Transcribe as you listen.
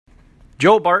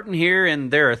Joe Barton here,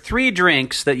 and there are 3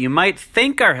 drinks that you might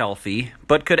think are healthy,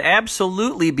 but could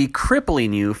absolutely be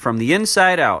crippling you from the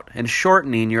inside out and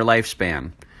shortening your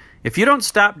lifespan. If you don't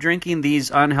stop drinking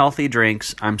these unhealthy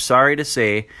drinks, I'm sorry to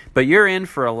say, but you're in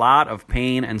for a lot of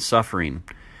pain and suffering.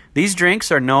 These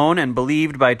drinks are known and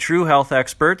believed by true health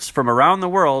experts from around the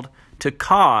world to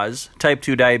cause type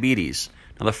 2 diabetes.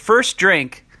 Now, the first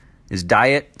drink is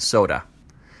diet soda.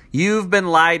 You've been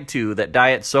lied to that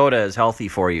diet soda is healthy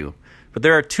for you. But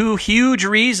there are 2 huge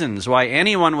reasons why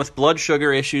anyone with blood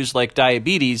sugar issues like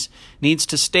diabetes needs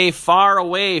to stay far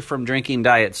away from drinking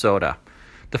diet soda.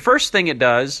 The first thing it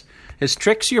does is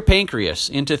tricks your pancreas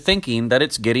into thinking that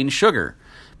it's getting sugar,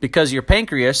 because your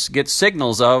pancreas gets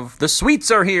signals of, the sweets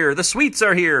are here,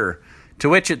 to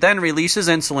which it then releases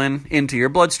insulin into your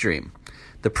bloodstream.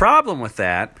 The problem with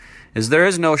that is there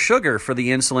is no sugar for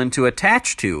the insulin to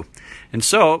attach to, and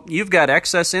so you've got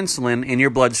excess insulin in your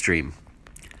bloodstream.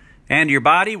 And your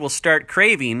body will start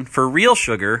craving for real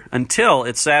sugar until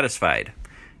it's satisfied.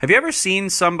 Have you ever seen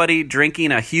somebody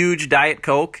drinking a huge Diet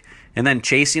Coke and then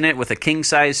chasing it with a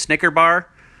king-size Snicker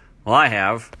bar? Well, I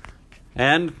have.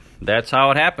 And that's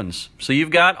how it happens. So you've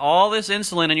got all this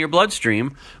insulin in your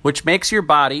bloodstream, which makes your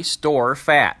body store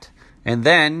fat. And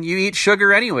then you eat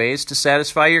sugar anyways to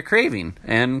satisfy your craving.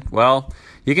 And, well,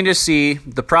 you can just see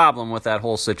the problem with that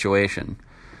whole situation.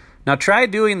 Now try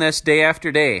doing this day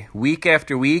after day, week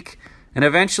after week, and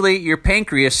eventually your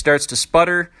pancreas starts to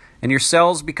sputter and your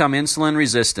cells become insulin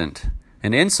resistant.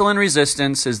 And insulin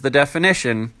resistance is the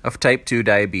definition of type 2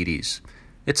 diabetes.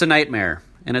 It's a nightmare,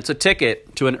 and it's a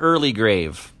ticket to an early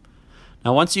grave.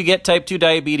 Now once you get type 2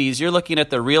 diabetes, you're looking at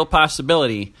the real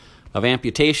possibility of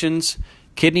amputations,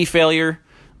 kidney failure,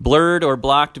 blurred or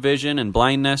blocked vision and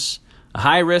blindness, a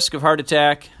high risk of heart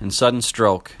attack, and sudden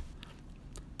stroke.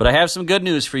 But I have some good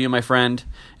news for you, my friend.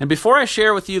 And before I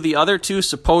share with you the other 2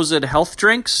 supposed health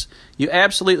drinks you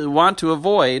absolutely want to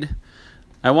avoid,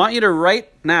 I want you to right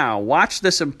now watch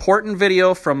this important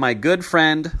video from my good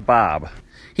friend, Bob.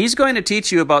 He's going to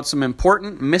teach you about some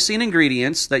important missing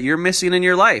ingredients that you're missing in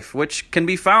your life, which can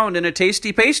be found in a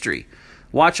tasty pastry.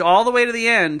 Watch all the way to the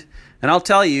end, and I'll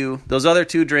tell you those other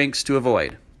 2 drinks to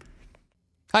avoid.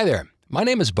 Hi there, my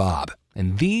name is Bob,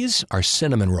 and these are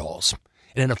cinnamon rolls.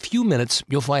 And in a few minutes,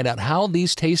 you'll find out how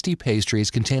these tasty pastries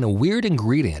contain a weird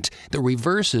ingredient that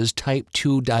reverses type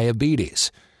 2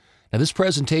 diabetes. Now, this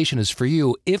presentation is for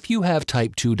you if you have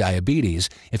type 2 diabetes,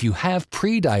 if you have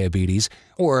pre-diabetes,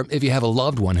 or if you have a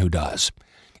loved one who does.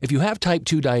 If you have type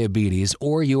 2 diabetes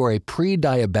or you are a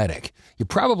pre-diabetic, you're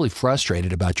probably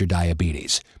frustrated about your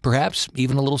diabetes, perhaps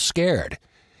even a little scared.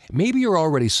 Maybe you're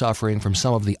already suffering from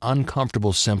some of the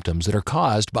uncomfortable symptoms that are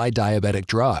caused by diabetic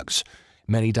drugs.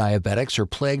 Many diabetics are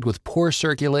plagued with poor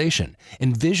circulation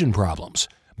and vision problems,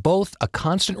 both a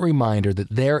constant reminder that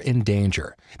they're in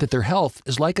danger, that their health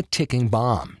is like a ticking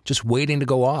bomb, just waiting to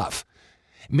go off.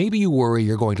 Maybe you worry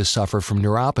you're going to suffer from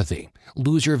neuropathy,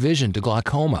 lose your vision to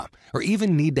glaucoma, or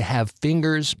even need to have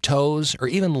fingers, toes, or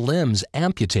even limbs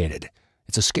amputated.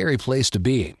 It's a scary place to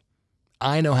be.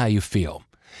 I know how you feel.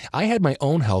 I had my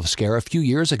own health scare a few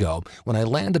years ago when I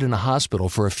landed in a hospital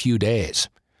for a few days.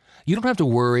 You don't have to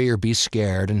worry or be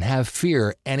scared and have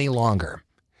fear any longer.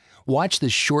 Watch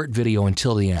this short video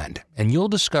until the end, and you'll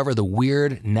discover the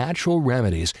weird, natural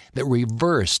remedies that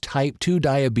reverse type 2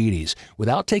 diabetes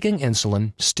without taking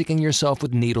insulin, sticking yourself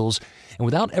with needles, and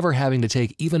without ever having to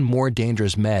take even more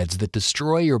dangerous meds that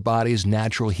destroy your body's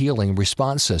natural healing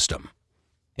response system.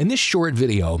 In this short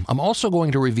video, I'm also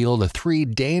going to reveal the 3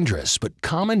 dangerous but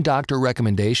common doctor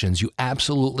recommendations you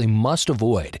absolutely must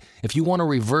avoid if you want to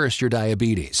reverse your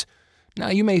diabetes. Now,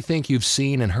 you may think you've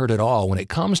seen and heard it all when it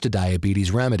comes to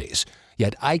diabetes remedies,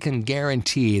 yet I can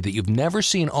guarantee that you've never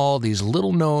seen all these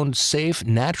little-known, safe,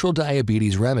 natural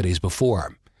diabetes remedies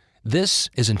before. This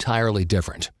is entirely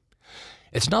different.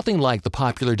 It's nothing like the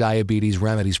popular diabetes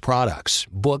remedies products,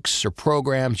 books, or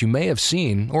programs you may have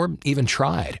seen or even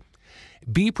tried.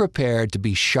 Be prepared to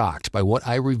be shocked by what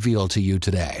I reveal to you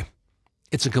today.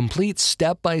 It's a complete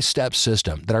step-by-step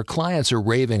system that our clients are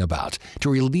raving about to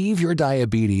relieve your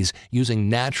diabetes using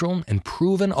natural and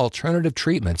proven alternative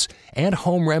treatments and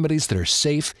home remedies that are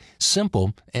safe,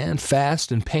 simple, and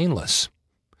fast and painless.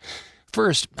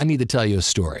 First, I need to tell you a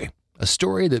story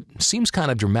that seems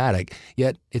kind of dramatic,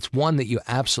 yet it's one that you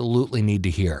absolutely need to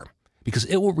hear, because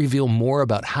it will reveal more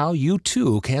about how you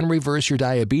too can reverse your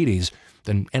diabetes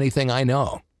than anything I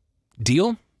know.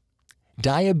 Deal?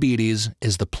 Diabetes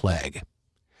is the plague.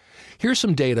 Here's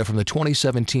some data from the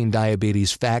 2017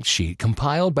 Diabetes Fact Sheet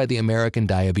compiled by the American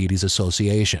Diabetes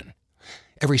Association.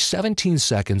 Every 17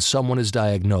 seconds, someone is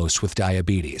diagnosed with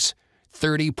diabetes.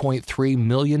 30.3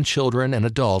 million children and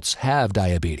adults have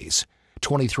diabetes.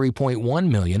 23.1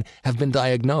 million have been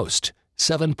diagnosed.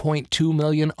 7.2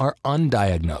 million are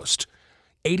undiagnosed.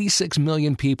 86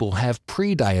 million people have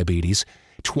prediabetes.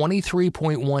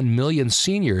 23.1 million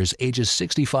seniors ages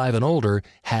 65 and older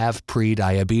have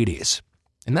prediabetes.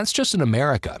 And that's just in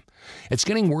America. It's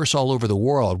getting worse all over the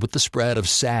world with the spread of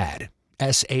SAD,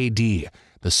 S-A-D,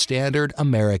 the standard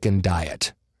American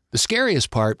diet. The scariest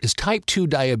part is type 2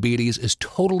 diabetes is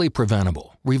totally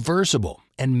preventable, reversible,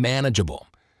 and manageable.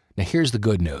 Now here's the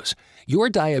good news. Your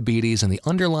diabetes and the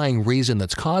underlying reason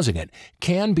that's causing it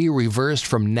can be reversed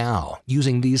from now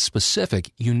using these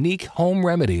specific, unique home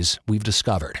remedies we've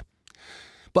discovered.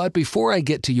 But before I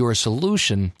get to your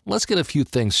solution, let's get a few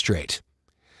things straight.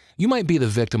 You might be the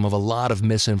victim of a lot of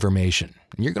misinformation,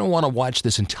 and you're going to want to watch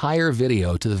this entire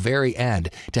video to the very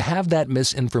end to have that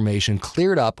misinformation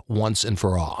cleared up once and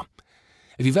for all.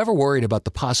 If you've ever worried about the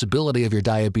possibility of your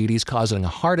diabetes causing a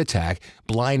heart attack,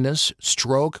 blindness,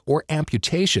 stroke, or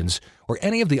amputations, or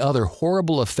any of the other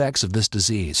horrible effects of this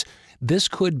disease, this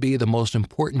could be the most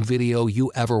important video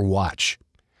you ever watch.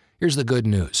 Here's the good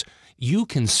news. You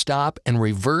can stop and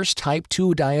reverse type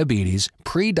 2 diabetes,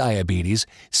 prediabetes,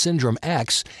 syndrome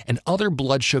X, and other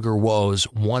blood sugar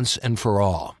woes once and for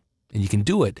all. And you can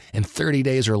do it in 30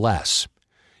 days or less.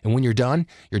 And when you're done,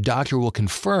 your doctor will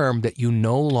confirm that you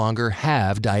no longer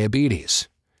have diabetes.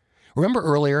 Remember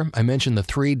earlier I mentioned the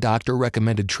 3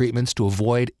 doctor-recommended treatments to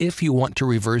avoid if you want to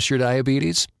reverse your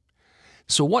diabetes?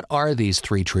 So what are these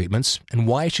 3 treatments, and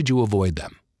why should you avoid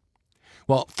them?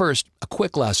 Well, first, a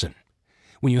quick lesson.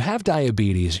 When you have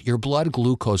diabetes, your blood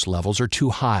glucose levels are too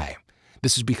high.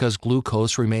 This is because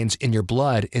glucose remains in your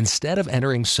blood instead of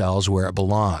entering cells where it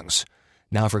belongs.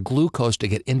 Now, for glucose to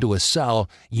get into a cell,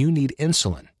 you need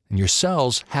insulin, and your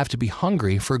cells have to be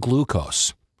hungry for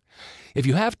glucose. If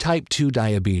you have type 2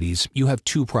 diabetes, you have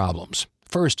 2 problems.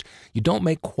 First, you don't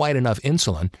make quite enough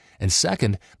insulin, and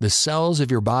second, the cells of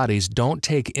your bodies don't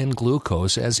take in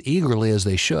glucose as eagerly as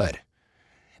they should.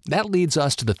 That leads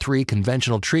us to the 3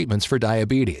 conventional treatments for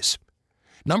diabetes.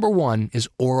 Number 1 is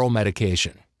oral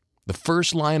medication. The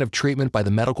first line of treatment by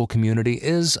the medical community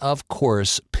is, of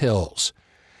course, pills.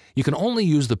 You can only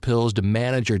use the pills to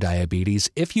manage your diabetes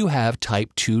if you have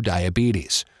type 2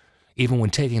 diabetes. Even when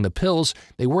taking the pills,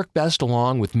 they work best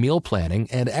along with meal planning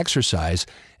and exercise,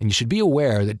 and you should be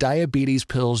aware that diabetes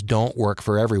pills don't work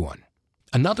for everyone.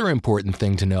 Another important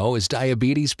thing to know is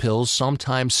diabetes pills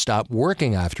sometimes stop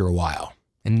working after a while,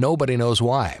 and nobody knows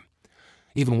why.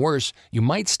 Even worse, you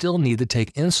might still need to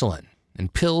take insulin,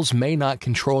 and pills may not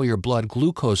control your blood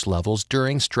glucose levels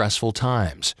during stressful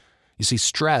times. You see,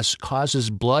 stress causes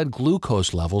blood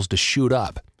glucose levels to shoot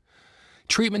up.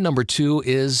 Treatment number 2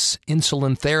 is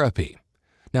insulin therapy.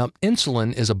 Now,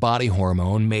 insulin is a body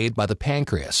hormone made by the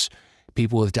pancreas.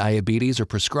 People with diabetes are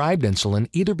prescribed insulin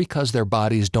either because their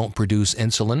bodies don't produce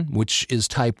insulin, which is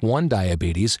type 1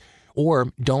 diabetes,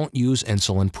 or don't use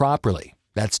insulin properly.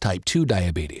 That's type 2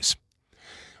 diabetes.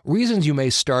 Reasons you may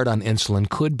start on insulin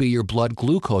could be your blood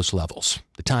glucose levels,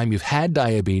 the time you've had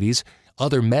diabetes,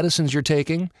 other medicines you're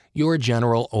taking, your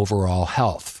general overall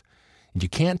health. And you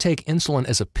can't take insulin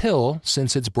as a pill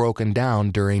since it's broken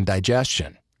down during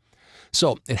digestion.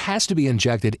 So it has to be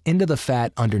injected into the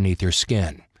fat underneath your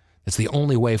skin. It's the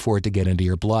only way for it to get into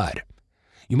your blood.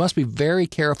 You must be very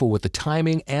careful with the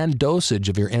timing and dosage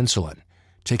of your insulin.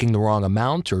 Taking the wrong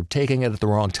amount or taking it at the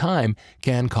wrong time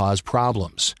can cause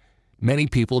problems. Many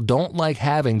people don't like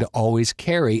having to always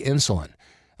carry insulin.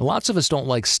 Lots of us don't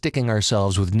like sticking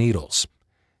ourselves with needles.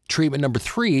 Treatment number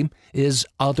 3 is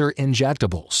other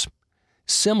injectables.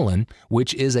 Similan,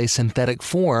 which is a synthetic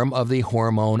form of the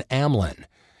hormone amylin,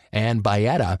 and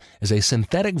Byetta is a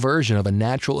synthetic version of a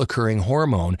natural occurring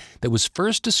hormone that was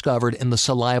first discovered in the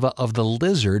saliva of the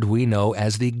lizard we know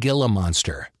as the Gila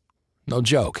monster. No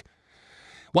joke.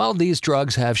 While these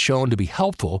drugs have shown to be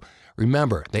helpful,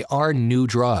 remember, they are new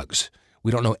drugs.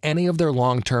 We don't know any of their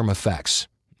long-term effects.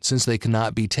 Since they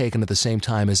cannot be taken at the same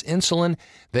time as insulin,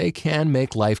 they can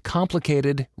make life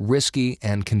complicated, risky,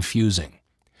 and confusing.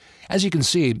 As you can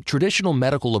see, traditional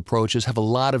medical approaches have a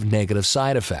lot of negative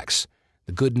side effects.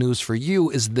 The good news for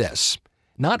you is this.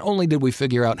 Not only did we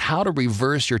figure out how to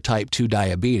reverse your type 2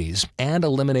 diabetes and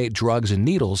eliminate drugs and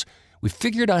needles, we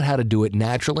figured out how to do it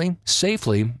naturally,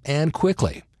 safely, and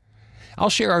quickly. I'll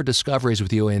share our discoveries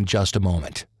with you in just a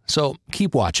moment, so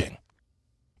keep watching.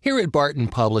 Here at Barton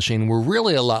Publishing, we're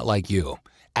really a lot like you,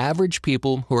 average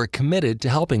people who are committed to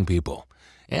helping people.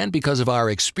 And because of our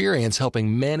experience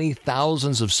helping many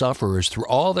thousands of sufferers through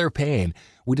all their pain,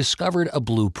 we discovered a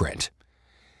blueprint.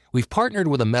 We've partnered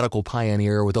with a medical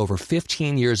pioneer with over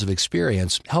 15 years of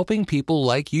experience helping people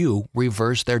like you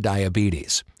reverse their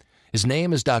diabetes. His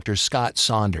name is Dr. Scott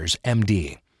Saunders,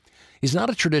 MD. He's not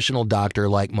a traditional doctor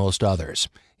like most others.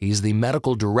 He's the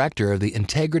medical director of the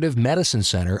Integrative Medicine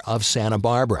Center of Santa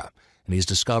Barbara, and he's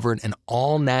discovered an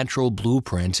all-natural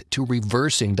blueprint to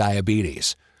reversing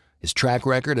diabetes. His track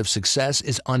record of success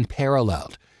is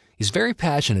unparalleled. He's very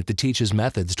passionate to teach his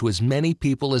methods to as many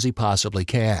people as he possibly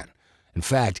can. In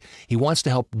fact, he wants to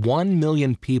help 1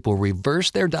 million people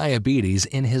reverse their diabetes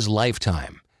in his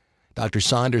lifetime. Dr.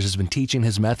 Saunders has been teaching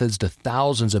his methods to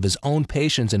thousands of his own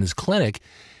patients in his clinic,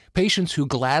 patients who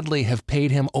gladly have paid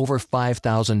him over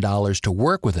 $5,000 to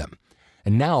work with him.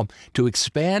 And now, to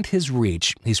expand his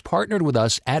reach, he's partnered with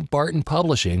us at Barton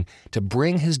Publishing to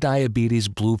bring his diabetes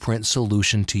blueprint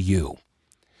solution to you.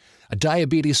 A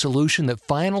diabetes solution that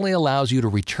finally allows you to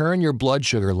return your blood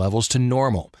sugar levels to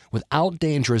normal without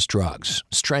dangerous drugs,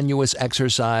 strenuous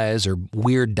exercise, or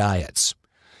weird diets.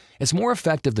 It's more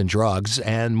effective than drugs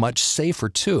and much safer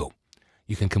too.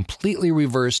 You can completely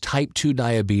reverse type 2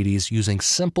 diabetes using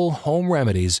simple home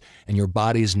remedies in your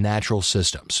body's natural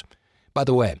systems. By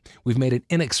the way, we've made it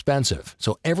inexpensive,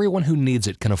 so everyone who needs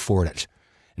it can afford it.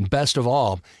 And best of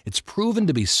all, it's proven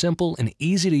to be simple and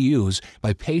easy to use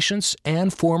by patients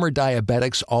and former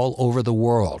diabetics all over the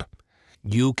world.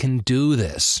 You can do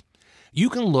this. You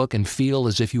can look and feel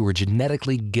as if you were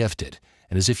genetically gifted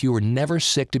and as if you were never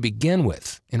sick to begin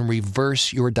with and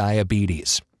reverse your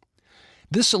diabetes.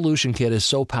 This solution kit is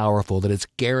so powerful that it's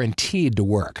guaranteed to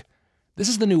work. This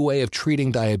is the new way of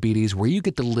treating diabetes where you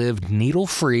get to live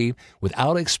needle-free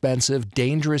without expensive,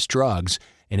 dangerous drugs,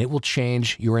 and it will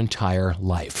change your entire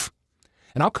life.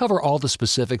 And I'll cover all the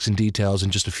specifics and details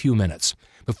in just a few minutes.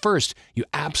 But first, you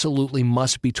absolutely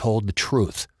must be told the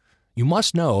truth. You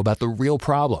must know about the real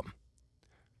problem.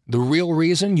 The real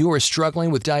reason you are struggling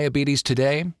with diabetes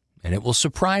today, and it will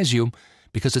surprise you,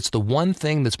 because it's the one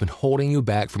thing that's been holding you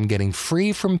back from getting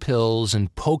free from pills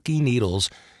and pokey needles,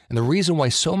 and the reason why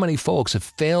so many folks have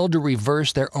failed to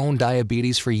reverse their own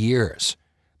diabetes for years.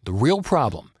 The real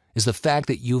problem is the fact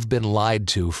that you've been lied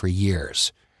to for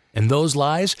years. And those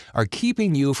lies are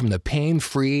keeping you from the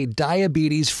pain-free,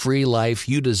 diabetes-free life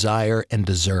you desire and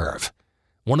deserve.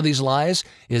 One of these lies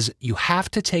is you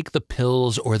have to take the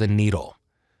pills or the needle.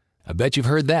 I bet you've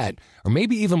heard that, or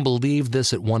maybe even believed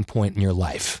this at one point in your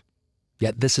life.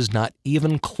 Yet this is not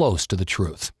even close to the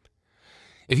truth.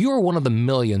 If you are one of the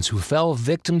millions who fell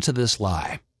victim to this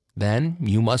lie, then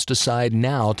you must decide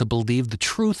now to believe the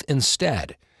truth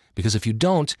instead, because if you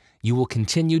don't, you will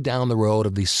continue down the road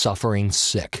of the suffering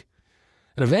sick.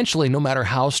 And eventually, no matter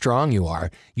how strong you are,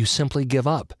 you simply give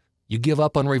up. You give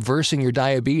up on reversing your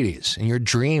diabetes and your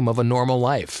dream of a normal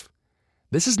life.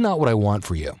 This is not what I want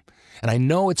for you, and I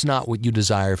know it's not what you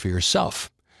desire for yourself.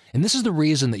 And this is the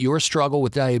reason that your struggle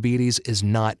with diabetes is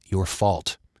not your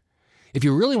fault. If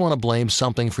you really want to blame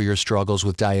something for your struggles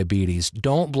with diabetes,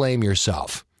 don't blame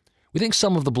yourself. We think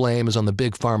some of the blame is on the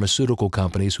big pharmaceutical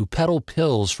companies who peddle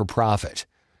pills for profit.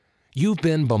 You've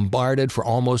been bombarded for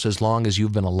almost as long as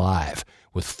you've been alive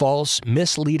with false,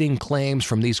 misleading claims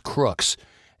from these crooks,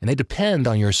 and they depend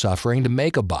on your suffering to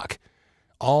make a buck.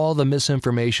 All the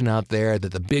misinformation out there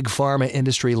that the big pharma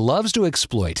industry loves to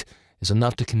exploit is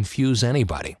enough to confuse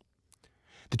anybody.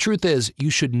 The truth is, you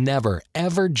should never,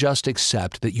 ever just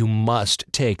accept that you must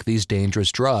take these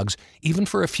dangerous drugs, even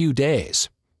for a few days.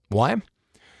 Why?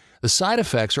 The side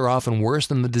effects are often worse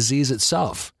than the disease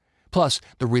itself. Plus,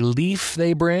 the relief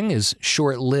they bring is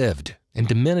short-lived and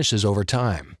diminishes over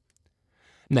time.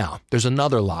 Now, there's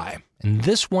another lie, and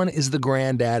this one is the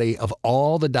granddaddy of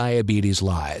all the diabetes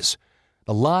lies.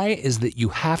 The lie is that you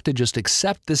have to just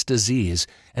accept this disease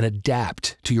and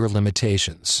adapt to your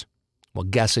limitations. Well,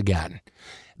 guess again.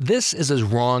 This is as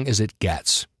wrong as it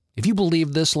gets. If you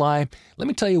believe this lie, let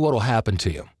me tell you what will happen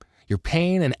to you. Your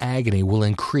pain and agony will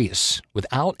increase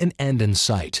without an end in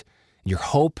sight. Your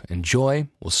hope and joy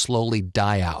will slowly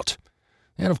die out.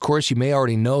 And of course, you may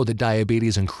already know that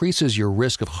diabetes increases your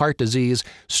risk of heart disease,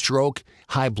 stroke,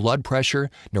 high blood pressure,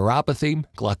 neuropathy,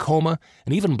 glaucoma,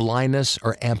 and even blindness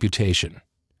or amputation.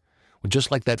 Well,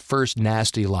 just like that first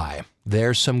nasty lie,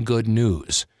 there's some good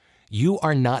news. You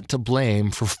are not to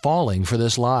blame for falling for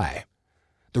this lie.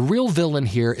 The real villain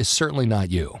here is certainly not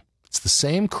you. It's the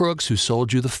same crooks who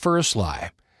sold you the first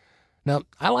lie. Now,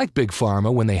 I like Big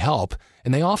Pharma when they help,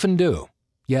 and they often do.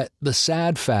 Yet, the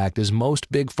sad fact is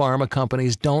most big pharma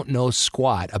companies don't know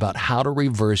squat about how to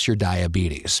reverse your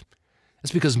diabetes.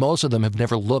 It's because most of them have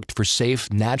never looked for safe,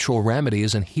 natural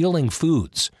remedies and healing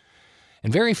foods.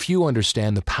 And very few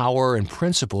understand the power and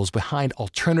principles behind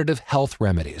alternative health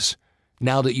remedies.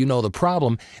 Now that you know the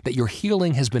problem, that your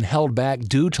healing has been held back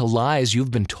due to lies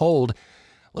you've been told,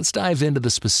 let's dive into the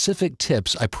specific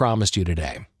tips I promised you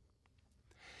today.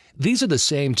 These are the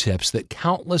same tips that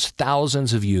countless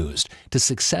thousands have used to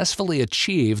successfully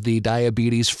achieve the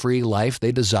diabetes-free life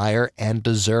they desire and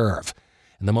deserve.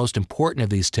 And the most important of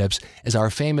these tips is our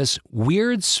famous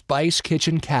Weird Spice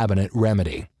Kitchen Cabinet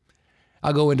Remedy.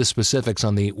 I'll go into specifics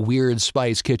on the Weird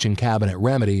Spice Kitchen Cabinet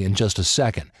Remedy in just a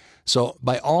second, so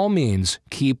by all means,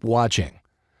 keep watching.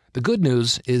 The good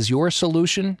news is your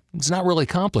solution is not really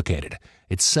complicated.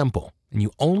 It's simple, and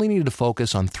you only need to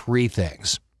focus on 3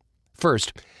 things.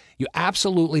 First, you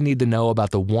absolutely need to know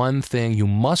about the one thing you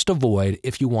must avoid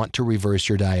if you want to reverse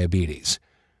your diabetes.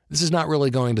 This is not really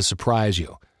going to surprise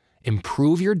you.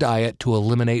 Improve your diet to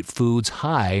eliminate foods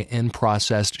high in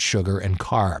processed sugar and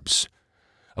carbs.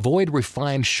 Avoid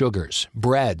refined sugars,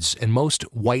 breads, and most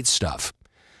white stuff.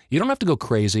 You don't have to go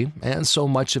crazy, and so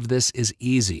much of this is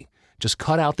easy. Just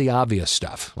cut out the obvious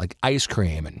stuff, like ice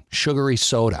cream and sugary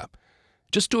soda.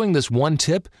 Just doing this one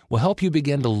tip will help you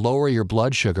begin to lower your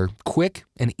blood sugar quick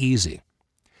and easy.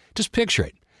 Just picture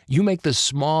it. You make this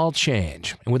small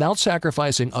change, and without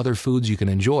sacrificing other foods you can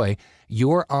enjoy,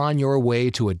 you're on your way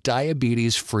to a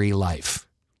diabetes-free life.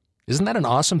 Isn't that an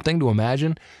awesome thing to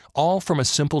imagine? All from a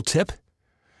simple tip?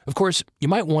 Of course, you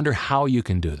might wonder how you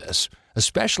can do this,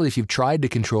 especially if you've tried to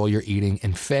control your eating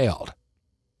and failed.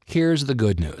 Here's the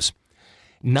good news.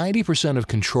 90% of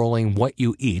controlling what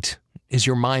you eat is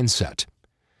your mindset.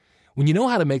 When you know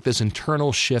how to make this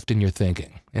internal shift in your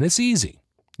thinking, and it's easy,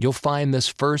 you'll find this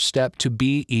first step to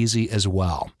be easy as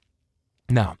well.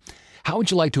 Now, how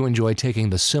would you like to enjoy taking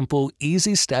the simple,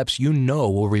 easy steps you know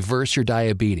will reverse your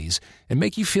diabetes and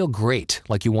make you feel great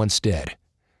like you once did?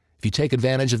 If you take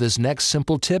advantage of this next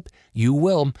simple tip, you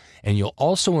will, and you'll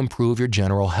also improve your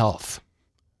general health.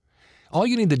 All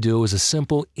you need to do is a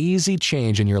simple, easy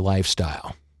change in your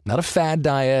lifestyle. Not a fad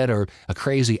diet or a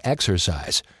crazy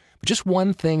exercise, but just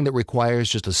one thing that requires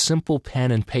just a simple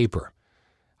pen and paper.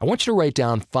 I want you to write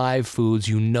down 5 foods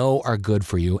you know are good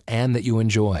for you and that you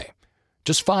enjoy.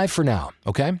 Just 5 for now,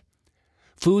 okay?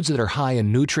 Foods that are high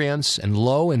in nutrients and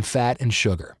low in fat and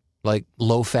sugar, like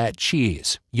low-fat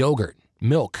cheese, yogurt,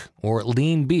 milk, or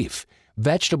lean beef,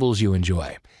 vegetables you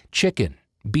enjoy, chicken,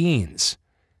 beans.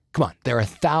 Come on, there are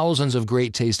thousands of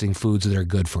great-tasting foods that are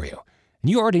good for you,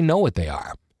 and you already know what they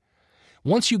are.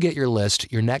 Once you get your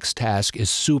list, your next task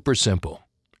is super simple.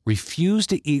 Refuse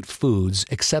to eat foods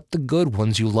except the good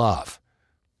ones you love.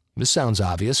 This sounds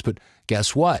obvious, but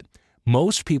guess what?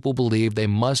 Most people believe they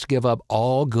must give up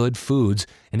all good foods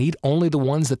and eat only the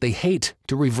ones that they hate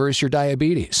to reverse your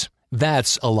diabetes.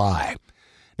 That's a lie.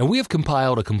 Now, we have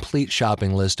compiled a complete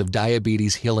shopping list of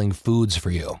diabetes-healing foods for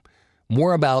you.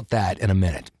 More about that in a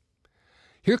minute.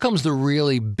 Here comes the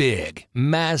really big,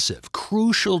 massive,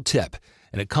 crucial tip,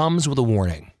 and it comes with a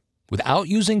warning. Without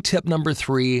using tip number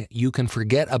 3, you can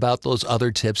forget about those other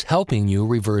tips helping you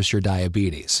reverse your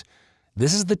diabetes.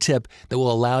 This is the tip that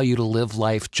will allow you to live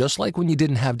life just like when you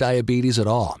didn't have diabetes at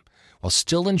all, while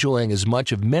still enjoying as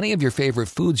much of many of your favorite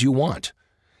foods you want.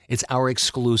 It's our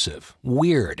exclusive,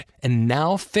 weird, and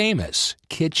now famous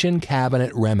kitchen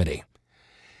cabinet remedy.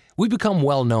 We've become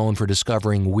well known for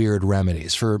discovering weird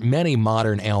remedies for many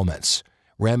modern ailments.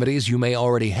 Remedies you may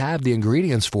already have the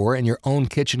ingredients for in your own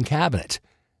kitchen cabinet.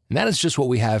 And that is just what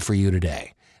we have for you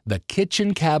today, the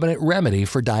kitchen cabinet remedy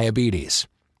for diabetes.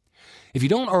 If you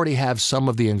don't already have some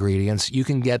of the ingredients, you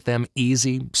can get them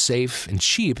easy, safe, and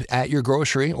cheap at your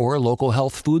grocery or local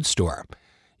health food store.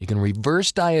 You can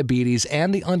reverse diabetes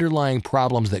and the underlying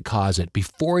problems that cause it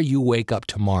before you wake up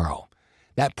tomorrow.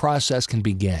 That process can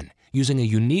begin using a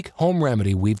unique home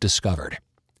remedy we've discovered.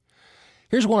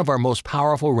 Here's one of our most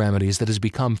powerful remedies that has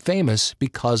become famous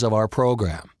because of our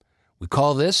program. We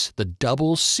call this the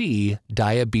Double C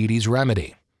Diabetes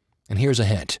Remedy. And here's a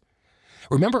hint.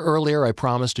 Remember earlier I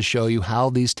promised to show you how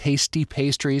these tasty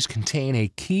pastries contain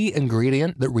a key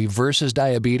ingredient that reverses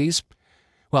diabetes?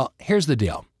 Well, here's the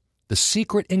deal. The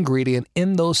secret ingredient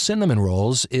in those cinnamon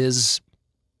rolls is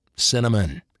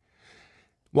cinnamon.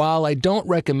 While I don't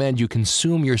recommend you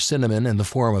consume your cinnamon in the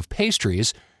form of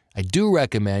pastries, I do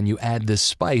recommend you add this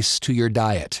spice to your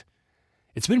diet.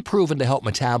 It's been proven to help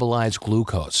metabolize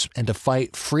glucose and to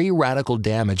fight free radical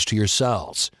damage to your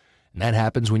cells. And that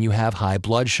happens when you have high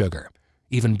blood sugar.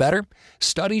 Even better,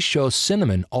 studies show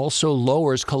cinnamon also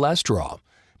lowers cholesterol,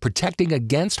 protecting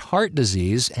against heart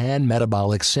disease and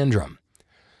metabolic syndrome.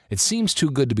 It seems too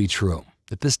good to be true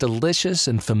that this delicious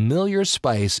and familiar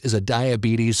spice is a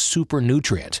diabetes super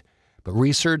nutrient, but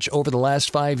research over the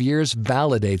last 5 years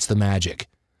validates the magic.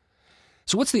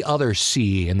 So what's the other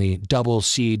C in the Double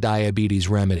C Diabetes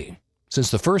Remedy? Since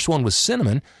the first one was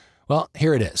cinnamon, well,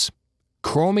 here it is.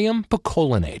 Chromium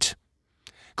picolinate.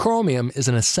 Chromium is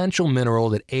an essential mineral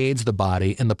that aids the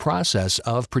body in the process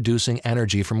of producing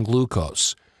energy from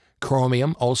glucose.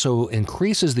 Chromium also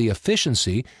increases the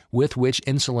efficiency with which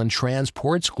insulin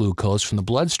transports glucose from the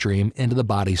bloodstream into the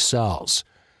body's cells.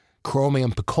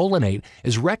 Chromium picolinate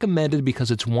is recommended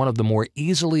because it's one of the more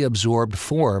easily absorbed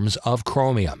forms of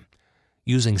chromium.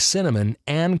 Using cinnamon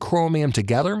and chromium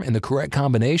together in the correct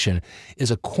combination is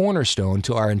a cornerstone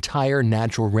to our entire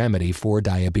natural remedy for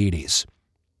diabetes.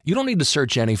 You don't need to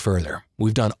search any further.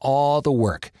 We've done all the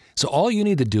work. So all you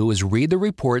need to do is read the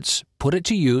reports, put it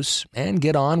to use, and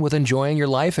get on with enjoying your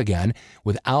life again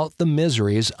without the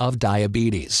miseries of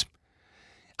diabetes.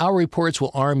 Our reports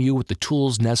will arm you with the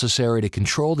tools necessary to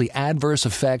control the adverse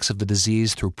effects of the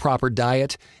disease through proper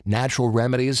diet, natural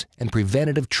remedies, and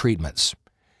preventative treatments.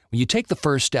 When you take the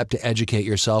first step to educate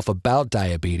yourself about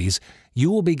diabetes,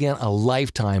 you will begin a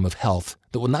lifetime of health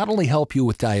that will not only help you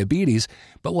with diabetes,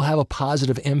 but will have a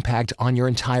positive impact on your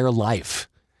entire life.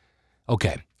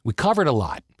 Okay, we covered a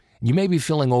lot. You may be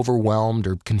feeling overwhelmed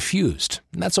or confused,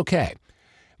 and that's okay.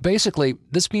 Basically,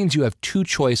 this means you have two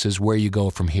choices where you go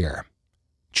from here.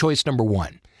 Choice number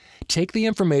one, take the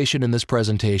information in this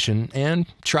presentation and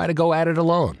try to go at it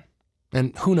alone.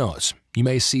 And who knows, you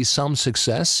may see some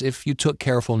success if you took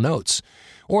careful notes.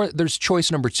 Or there's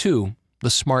choice number two, the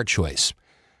smart choice.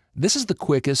 This is the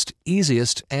quickest,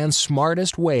 easiest, and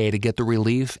smartest way to get the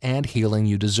relief and healing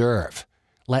you deserve.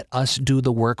 Let us do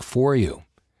the work for you.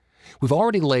 We've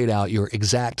already laid out your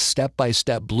exact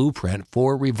step-by-step blueprint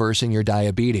for reversing your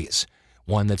diabetes.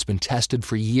 One that's been tested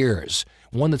for years,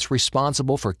 one that's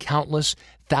responsible for countless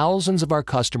thousands of our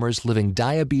customers living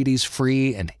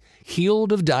diabetes-free and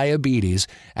healed of diabetes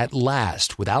at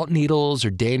last without needles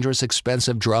or dangerous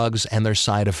expensive drugs and their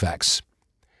side effects.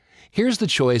 Here's the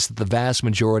choice that the vast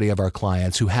majority of our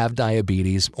clients who have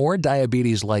diabetes or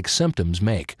diabetes-like symptoms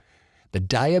make: the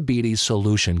Diabetes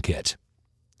Solution Kit.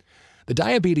 The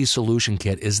Diabetes Solution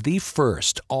Kit is the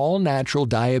first all-natural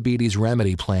diabetes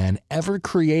remedy plan ever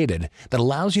created that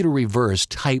allows you to reverse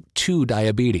type 2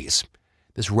 diabetes.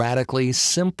 This radically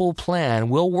simple plan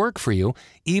will work for you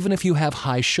even if you have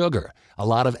high sugar, a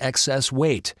lot of excess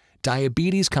weight,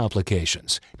 diabetes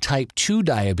complications, type 2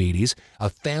 diabetes, a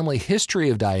family history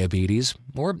of diabetes,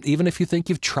 or even if you think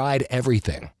you've tried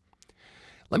everything.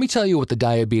 Let me tell you what the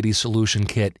Diabetes Solution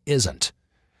Kit isn't.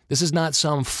 This is not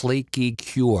some flaky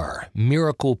cure,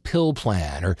 miracle pill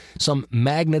plan, or some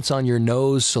magnets on your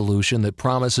nose solution that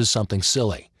promises something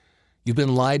silly. You've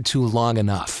been lied to long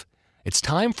enough. It's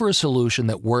time for a solution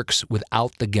that works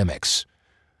without the gimmicks.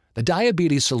 The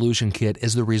Diabetes Solution Kit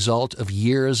is the result of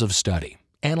years of study,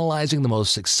 analyzing the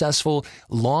most successful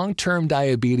long-term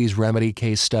diabetes remedy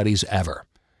case studies ever,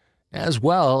 as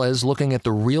well as looking at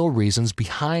the real reasons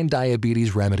behind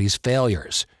diabetes remedies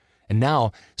failures. And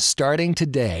now, starting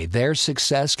today, their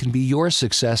success can be your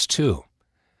success too.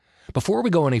 Before we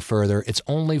go any further, it's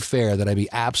only fair that I be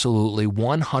absolutely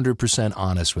 100%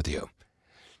 honest with you.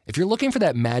 If you're looking for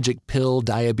that magic pill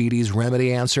diabetes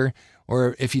remedy answer,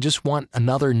 or if you just want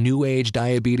another new age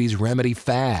diabetes remedy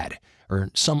fad, or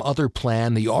some other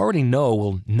plan that you already know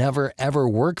will never ever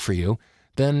work for you,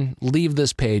 then leave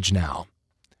this page now.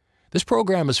 This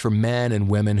program is for men and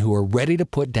women who are ready to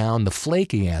put down the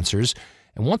flaky answers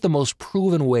and want the most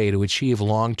proven way to achieve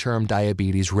long-term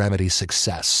diabetes remedy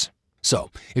success. So,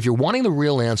 if you're wanting the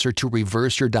real answer to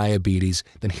reverse your diabetes,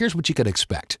 then here's what you could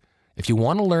expect. If you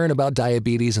want to learn about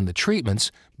diabetes and the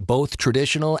treatments, both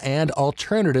traditional and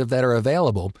alternative that are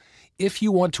available, if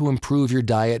you want to improve your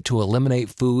diet to eliminate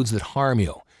foods that harm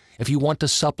you, if you want to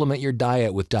supplement your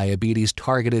diet with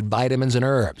diabetes-targeted vitamins and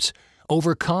herbs,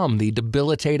 overcome the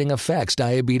debilitating effects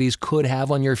diabetes could have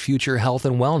on your future health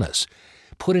and wellness,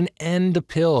 put an end to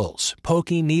pills,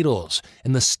 poking needles,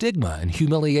 and the stigma and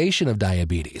humiliation of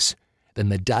diabetes, then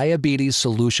the Diabetes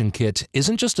Solution Kit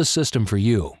isn't just a system for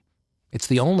you. It's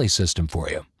the only system for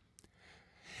you.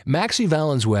 Maxie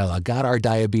Valenzuela got our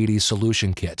Diabetes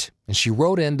Solution Kit, and she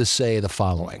wrote in to say the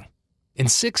following. In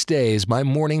 6 days, my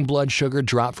morning blood sugar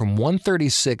dropped from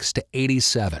 136 to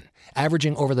 87,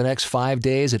 averaging over the next 5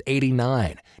 days at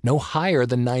 89, no higher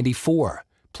than 94.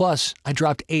 Plus, I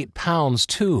dropped 8 pounds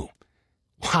too.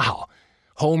 Wow.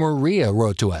 Homer Rhea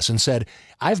wrote to us and said,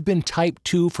 I've been type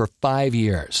 2 for 5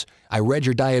 years. I read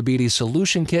your Diabetes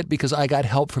Solution Kit because I got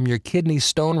help from your kidney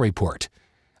stone report.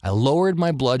 I lowered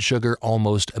my blood sugar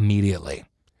almost immediately.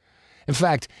 In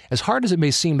fact, as hard as it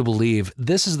may seem to believe,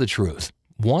 this is the truth.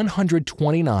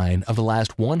 129 of the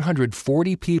last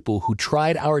 140 people who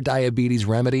tried our diabetes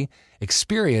remedy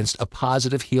experienced a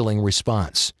positive healing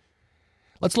response.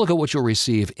 Let's look at what you'll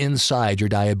receive inside your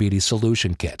Diabetes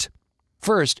Solution Kit.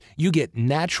 First, you get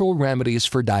Natural Remedies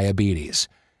for Diabetes,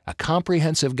 a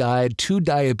comprehensive guide to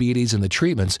diabetes and the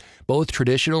treatments, both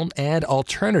traditional and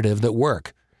alternative, that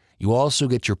work. You also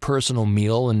get your personal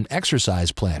meal and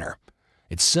exercise planner.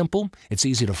 It's simple, it's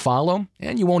easy to follow,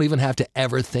 and you won't even have to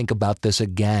ever think about this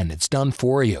again. It's done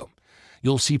for you.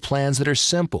 You'll see plans that are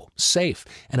simple, safe,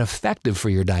 and effective for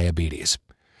your diabetes.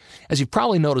 As you've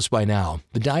probably noticed by now,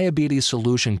 the Diabetes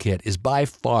Solution Kit is by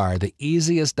far the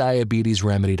easiest diabetes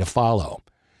remedy to follow,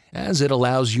 as it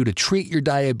allows you to treat your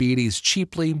diabetes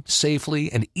cheaply,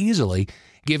 safely, and easily,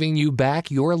 giving you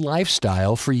back your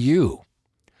lifestyle for you.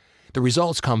 The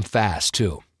results come fast,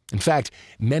 too. In fact,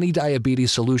 many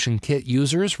Diabetes Solution Kit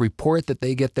users report that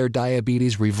they get their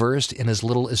diabetes reversed in as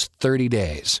little as 30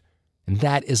 days. And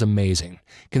that is amazing,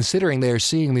 considering they are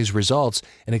seeing these results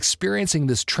and experiencing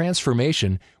this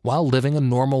transformation while living a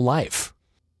normal life.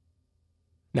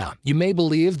 Now, you may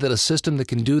believe that a system that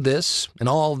can do this and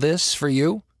all this for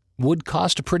you would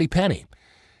cost a pretty penny.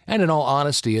 And in all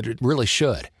honesty, it really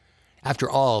should. After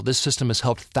all, this system has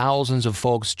helped thousands of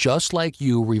folks just like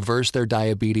you reverse their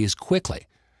diabetes quickly.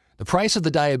 The price of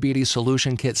the Diabetes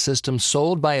Solution Kit system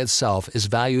sold by itself is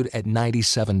valued at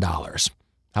 $97.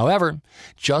 However,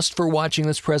 just for watching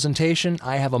this presentation,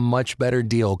 I have a much better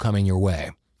deal coming your way.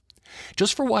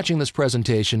 Just for watching this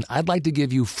presentation, I'd like to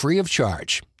give you free of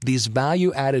charge these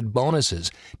value-added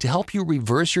bonuses to help you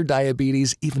reverse your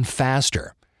diabetes even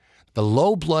faster. The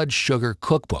Low Blood Sugar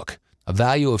Cookbook, a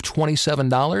value of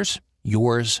 $27,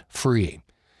 yours free.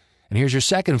 And here's your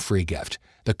second free gift,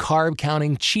 the Carb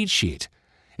Counting Cheat Sheet.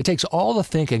 It takes all the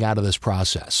thinking out of this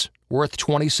process. Worth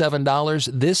 $27,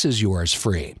 this is yours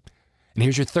free. And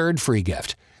here's your third free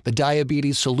gift, the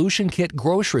Diabetes Solution Kit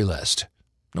Grocery List.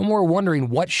 No more wondering,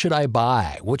 what should I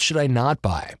buy? What should I not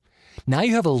buy? Now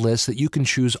you have a list that you can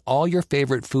choose all your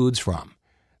favorite foods from.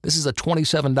 This is a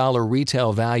 $27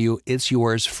 retail value. It's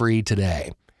yours free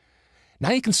today.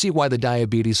 Now you can see why the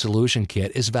Diabetes Solution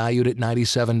Kit is valued at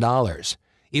 $97.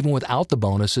 Even without the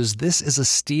bonuses, this is a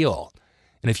steal.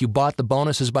 And if you bought the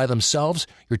bonuses by themselves,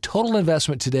 your total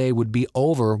investment today would be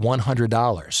over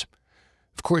 $100.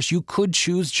 Of course, you could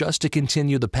choose just to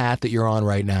continue the path that you're on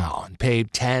right now and pay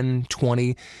 10,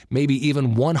 20, maybe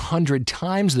even 100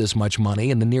 times this much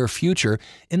money in the near future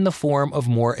in the form of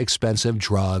more expensive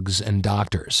drugs and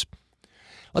doctors.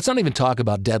 Let's not even talk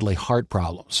about deadly heart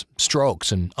problems,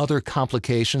 strokes, and other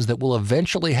complications that will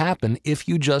eventually happen if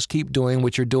you just keep doing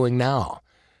what you're doing now.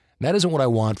 That isn't what I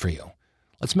want for you.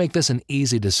 Let's make this an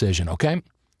easy decision, okay?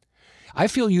 I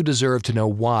feel you deserve to know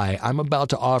why I'm about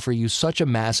to offer you such a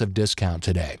massive discount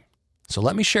today. So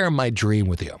let me share my dream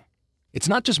with you. It's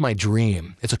not just my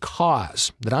dream, it's a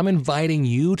cause that I'm inviting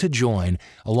you to join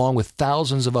along with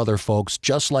thousands of other folks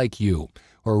just like you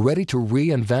who are ready to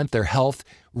reinvent their health,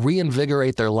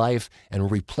 reinvigorate their life, and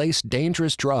replace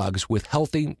dangerous drugs with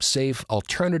healthy, safe,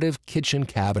 alternative kitchen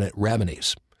cabinet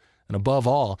remedies. And above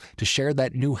all, to share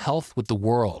that new health with the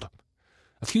world.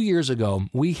 A few years ago,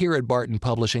 we here at Barton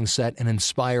Publishing set an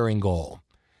inspiring goal.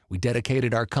 We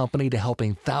dedicated our company to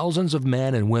helping thousands of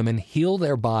men and women heal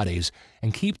their bodies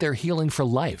and keep their healing for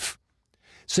life.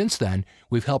 Since then,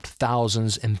 we've helped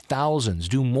thousands and thousands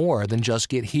do more than just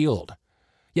get healed.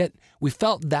 Yet, we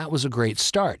felt that was a great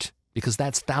start, because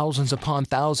that's thousands upon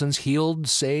thousands healed,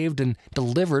 saved, and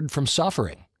delivered from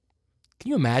suffering.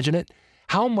 Can you imagine it?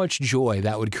 How much joy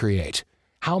that would create?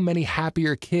 How many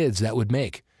happier kids that would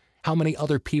make? How many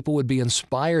other people would be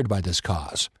inspired by this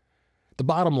cause? The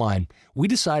bottom line, we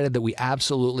decided that we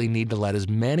absolutely need to let as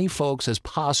many folks as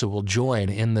possible join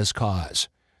in this cause,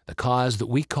 the cause that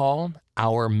we call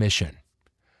our mission.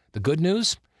 The good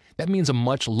news? That means a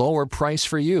much lower price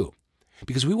for you,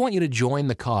 because we want you to join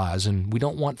the cause and we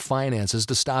don't want finances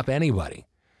to stop anybody.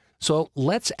 So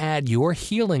let's add your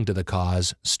healing to the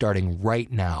cause starting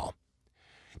right now.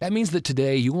 That means that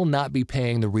today you will not be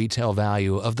paying the retail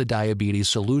value of the Diabetes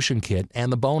Solution Kit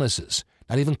and the bonuses,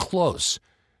 not even close.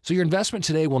 So your investment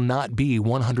today will not be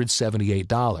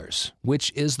 $178,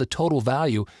 which is the total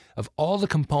value of all the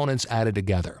components added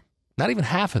together. Not even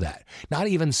half of that, not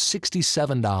even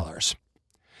 $67.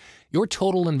 Your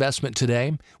total investment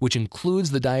today, which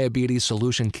includes the Diabetes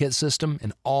Solution Kit system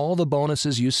and all the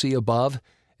bonuses you see above,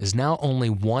 is now only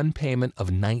one payment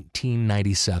of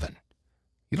 $19.97.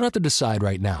 You don't have to decide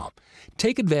right now.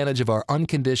 Take advantage of our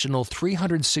unconditional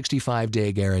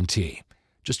 365-day guarantee.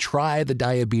 Just try the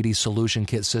Diabetes Solution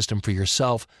Kit system for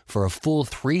yourself for a full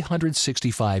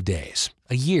 365 days,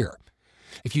 a year.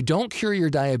 If you don't cure your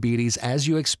diabetes as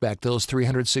you expect those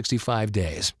 365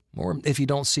 days, or if you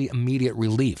don't see immediate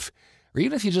relief, or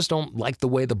even if you just don't like the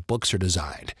way the books are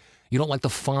designed, You don't like the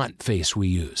font face we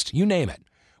used. You name it.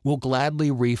 We'll gladly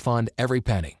refund every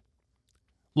penny.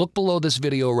 Look below this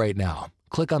video right now.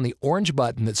 Click on the orange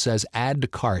button that says Add to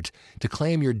Cart to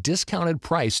claim your discounted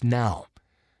price now.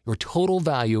 Your total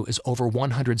value is over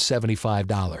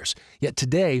 $175. Yet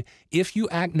today, if you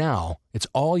act now, it's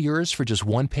all yours for just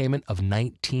one payment of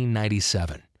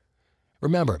 $19.97.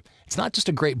 Remember, it's not just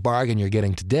a great bargain you're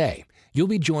getting today. You'll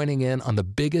be joining in on the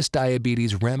biggest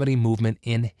diabetes remedy movement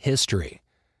in history.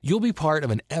 You'll be part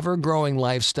of an ever-growing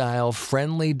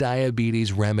lifestyle-friendly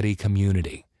diabetes remedy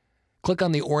community. Click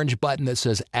on the orange button that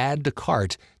says Add to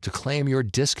Cart to claim your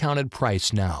discounted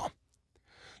price now.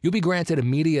 You'll be granted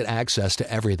immediate access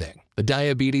to everything, the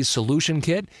Diabetes Solution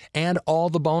Kit and all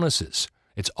the bonuses.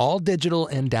 It's all digital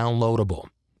and downloadable.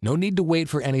 No need to wait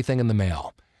for anything in the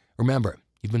mail. Remember,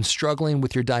 you've been struggling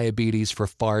with your diabetes for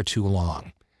far too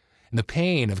long. And the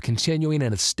pain of continuing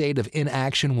in a state of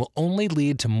inaction will only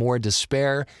lead to more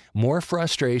despair, more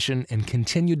frustration, and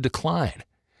continued decline.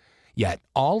 Yet,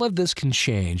 all of this can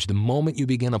change the moment you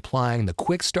begin applying the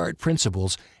Quick Start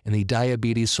principles in the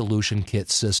Diabetes Solution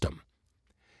Kit system.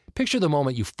 Picture the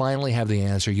moment you finally have the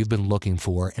answer you've been looking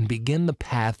for and begin the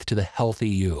path to the healthy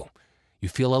you. You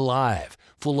feel alive,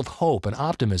 full of hope and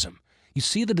optimism. You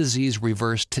see the disease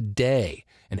reversed today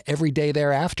and every day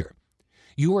thereafter.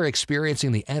 You are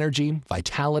experiencing the energy,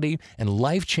 vitality, and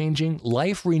life-changing,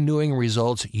 life-renewing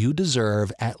results you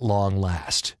deserve at long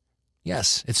last.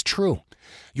 Yes, it's true.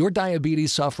 Your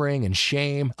diabetes suffering and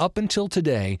shame up until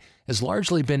today has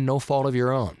largely been no fault of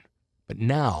your own. But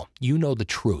now you know the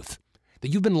truth, that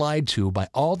you've been lied to by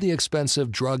all the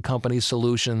expensive drug company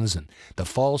solutions and the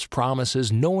false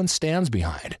promises no one stands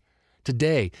behind.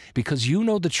 Today, because you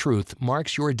know the truth,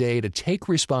 marks your day to take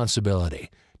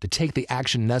responsibility, to take the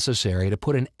action necessary to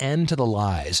put an end to the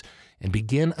lies and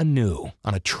begin anew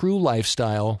on a true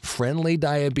lifestyle, friendly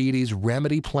diabetes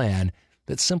remedy plan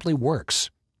that simply works.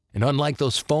 And unlike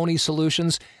those phony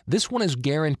solutions, this one is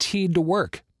guaranteed to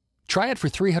work. Try it for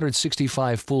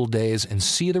 365 full days and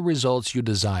see the results you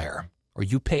desire, or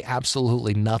you pay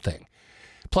absolutely nothing.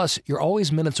 Plus, you're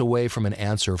always minutes away from an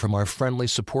answer from our friendly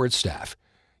support staff.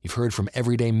 You've heard from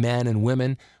everyday men and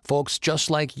women, folks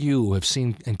just like you who have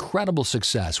seen incredible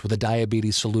success with the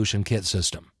Diabetes Solution Kit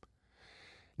system.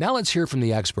 Now let's hear from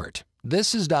the expert.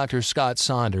 This is Dr. Scott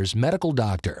Saunders, medical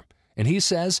doctor. And he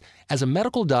says, as a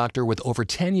medical doctor with over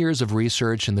 10 years of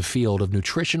research in the field of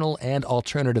nutritional and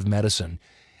alternative medicine,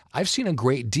 I've seen a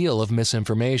great deal of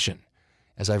misinformation.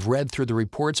 As I've read through the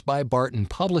reports by Barton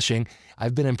Publishing,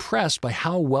 I've been impressed by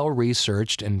how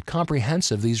well-researched and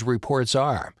comprehensive these reports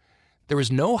are. There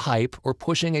is no hype or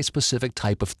pushing a specific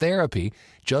type of therapy,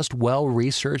 just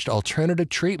well-researched alternative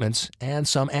treatments and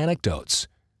some anecdotes.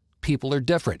 People are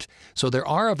different, so there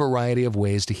are a variety of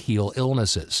ways to heal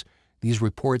illnesses. These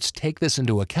reports take this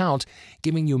into account,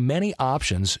 giving you many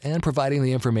options and providing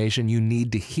the information you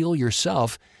need to heal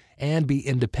yourself and be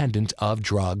independent of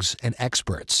drugs and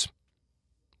experts.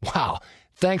 Wow,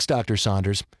 thanks, Dr.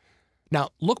 Saunders. Now,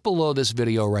 look below this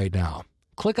video right now.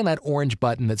 Click on that orange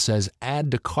button that says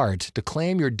Add to Cart to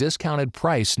claim your discounted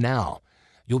price now.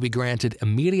 You'll be granted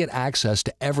immediate access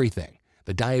to everything,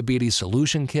 the Diabetes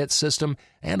Solution Kit system,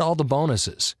 and all the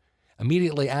bonuses.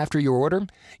 Immediately after your order,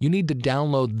 you need to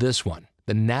download this one,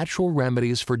 the Natural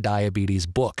Remedies for Diabetes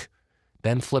book.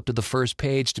 Then flip to the first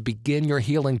page to begin your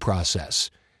healing process.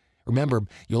 Remember,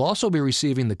 you'll also be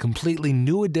receiving the completely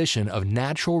new edition of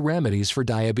Natural Remedies for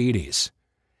Diabetes.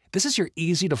 This is your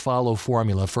easy-to-follow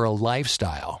formula for a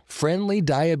lifestyle-friendly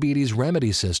diabetes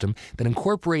remedy system that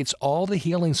incorporates all the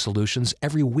healing solutions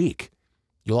every week.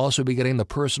 You'll also be getting the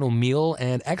personal meal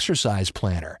and exercise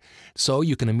planner, so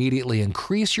you can immediately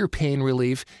increase your pain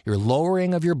relief, your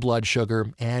lowering of your blood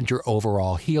sugar, and your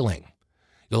overall healing.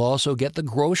 You'll also get the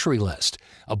grocery list,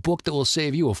 a book that will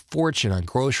save you a fortune on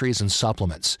groceries and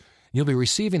supplements. You'll be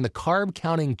receiving the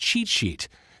carb-counting cheat sheet,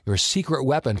 your secret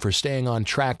weapon for staying on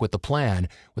track with the plan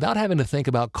without having to think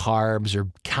about carbs or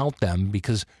count them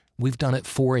because we've done it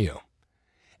for you.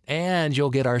 And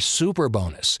you'll get our super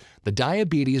bonus, the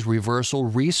Diabetes Reversal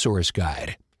Resource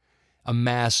Guide, a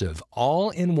massive,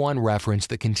 all-in-one reference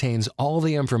that contains all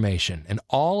the information and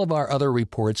all of our other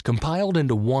reports compiled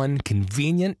into one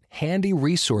convenient, handy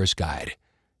resource guide.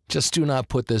 Just do not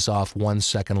put this off 1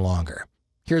 second longer.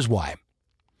 Here's why.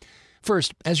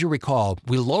 First, as you recall,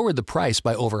 we lowered the price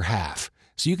by over half,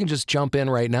 so you can just jump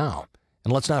in right now.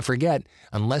 And let's not forget,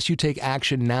 unless you take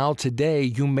action now today,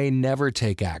 you may never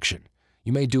take action.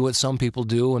 You may do what some people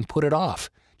do and put it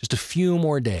off, just a few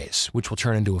more days, which will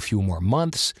turn into a few more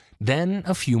months, then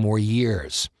a few more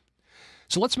years.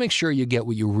 So let's make sure you get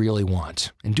what you really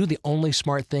want and do the only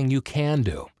smart thing you can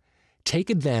do. Take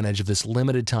advantage of this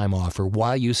limited time offer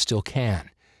while you still can,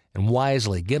 and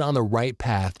wisely get on the right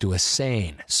path to a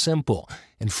sane, simple,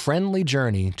 and friendly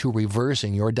journey to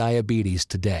reversing your diabetes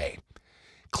today.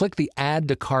 Click the Add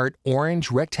to Cart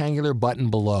orange rectangular button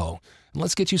below, and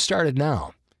let's get you started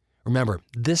now. Remember,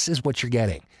 this is what you're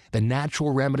getting: the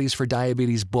Natural Remedies for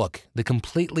Diabetes book, the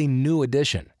completely new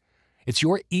edition. It's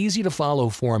your easy-to-follow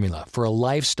formula for a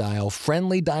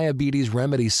lifestyle-friendly diabetes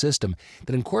remedy system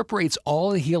that incorporates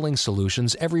all the healing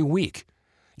solutions every week.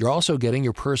 You're also getting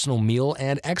your personal meal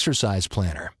and exercise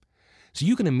planner, so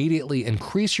you can immediately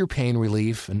increase your pain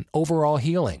relief and overall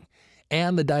healing.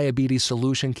 And the Diabetes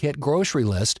Solution Kit grocery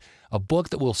list, a book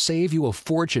that will save you a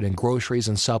fortune in groceries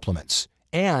and supplements.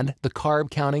 And the Carb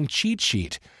Counting Cheat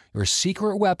Sheet, your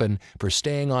secret weapon for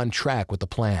staying on track with the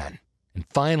plan. And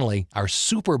finally, our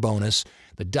super bonus,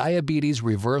 the Diabetes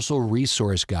Reversal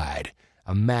Resource Guide,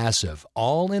 a massive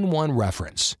all-in-one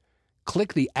reference.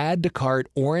 Click the Add to Cart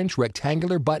orange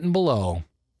rectangular button below,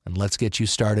 and let's get you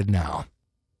started now.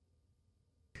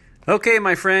 Okay,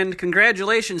 my friend,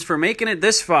 congratulations for making it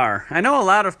this far. I know a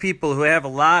lot of people who have a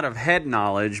lot of head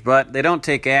knowledge, but they don't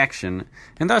take action,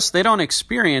 and thus they don't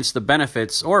experience the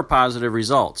benefits or positive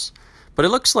results. But it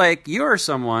looks like you're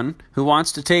someone who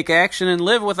wants to take action and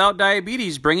live without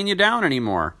diabetes bringing you down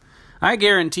anymore. I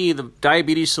guarantee the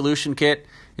Diabetes Solution Kit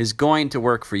is going to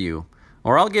work for you,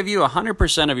 or I'll give you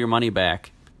 100% of your money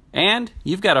back. And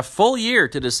you've got a full year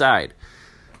to decide.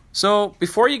 So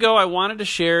before you go, I wanted to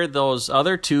share those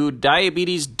other 2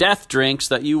 diabetes death drinks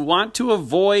that you want to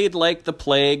avoid like the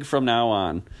plague from now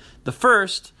on. The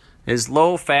first is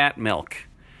low-fat milk.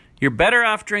 You're better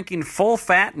off drinking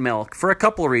full-fat milk for a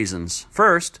couple reasons.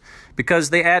 First, because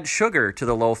they add sugar to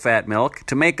the low-fat milk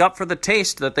to make up for the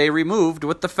taste that they removed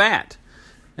with the fat.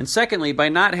 And secondly, by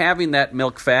not having that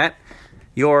milk fat,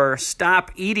 your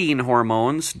stop-eating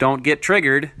hormones don't get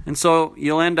triggered, and so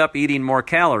you'll end up eating more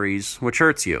calories, which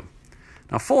hurts you.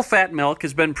 Now, full-fat milk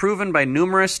has been proven by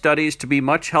numerous studies to be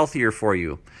much healthier for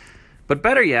you. But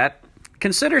better yet,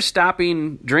 consider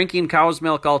stopping drinking cow's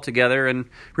milk altogether and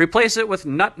replace it with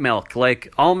nut milk,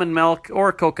 like almond milk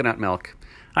or coconut milk.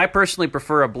 I personally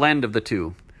prefer a blend of the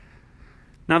two.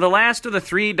 Now, the last of the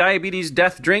 3 diabetes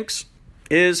death drinks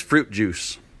is fruit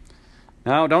juice.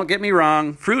 Now, don't get me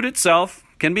wrong, fruit itself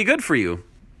can be good for you,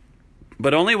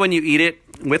 but only when you eat it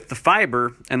with the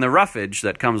fiber and the roughage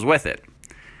that comes with it,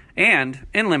 and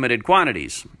in limited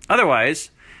quantities.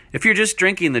 Otherwise, if you're just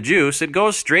drinking the juice, it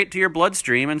goes straight to your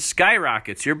bloodstream and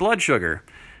skyrockets your blood sugar.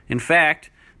 In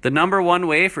fact, the number one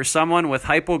way for someone with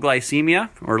hypoglycemia,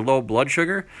 or low blood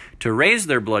sugar, to raise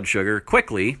their blood sugar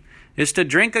quickly is to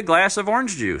drink a glass of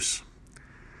orange juice.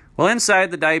 Well, inside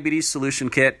the Diabetes Solution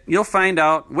Kit, you'll find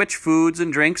out which foods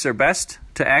and drinks are best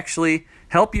to actually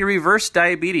help you reverse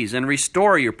diabetes and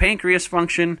restore your pancreas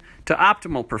function to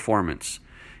optimal performance.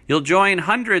 You'll join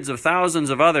hundreds of thousands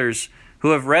of others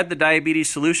who have read the Diabetes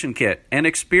Solution Kit and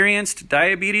experienced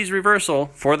diabetes reversal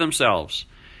for themselves.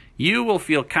 You will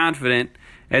feel confident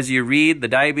as you read the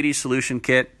Diabetes Solution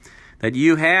Kit that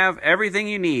you have everything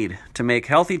you need to make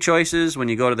healthy choices when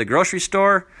you go to the grocery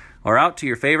store or out to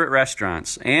your favorite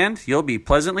restaurants, and you'll be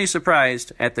pleasantly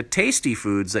surprised at the tasty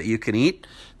foods that you can eat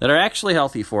that are actually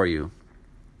healthy for you.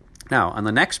 Now, on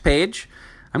the next page,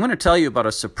 I'm going to tell you about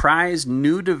a surprise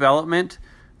new development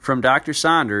from Dr.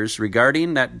 Saunders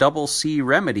regarding that double C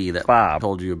remedy that Bob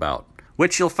told you about,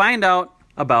 which you'll find out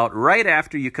about right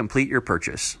after you complete your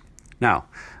purchase. Now,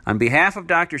 on behalf of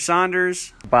Dr.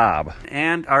 Saunders, Bob,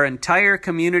 and our entire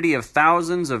community of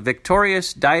thousands of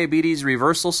victorious diabetes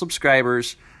reversal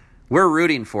subscribers, we're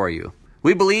rooting for you.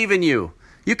 We believe in you.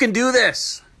 You can do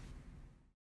this.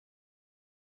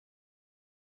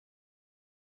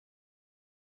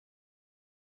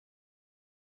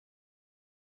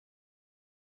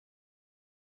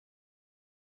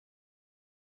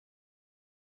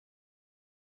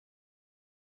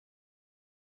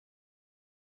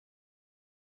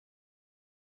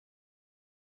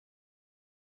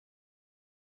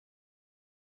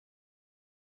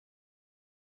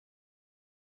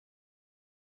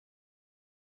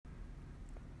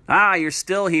 Ah, you're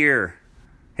still here.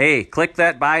 Hey, click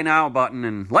that Buy Now button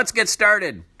and let's get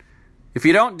started. If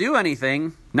you don't do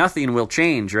anything, nothing will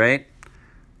change, right?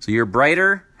 So your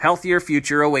brighter, healthier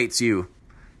future awaits you.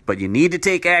 But you need to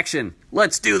take action.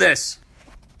 Let's do this.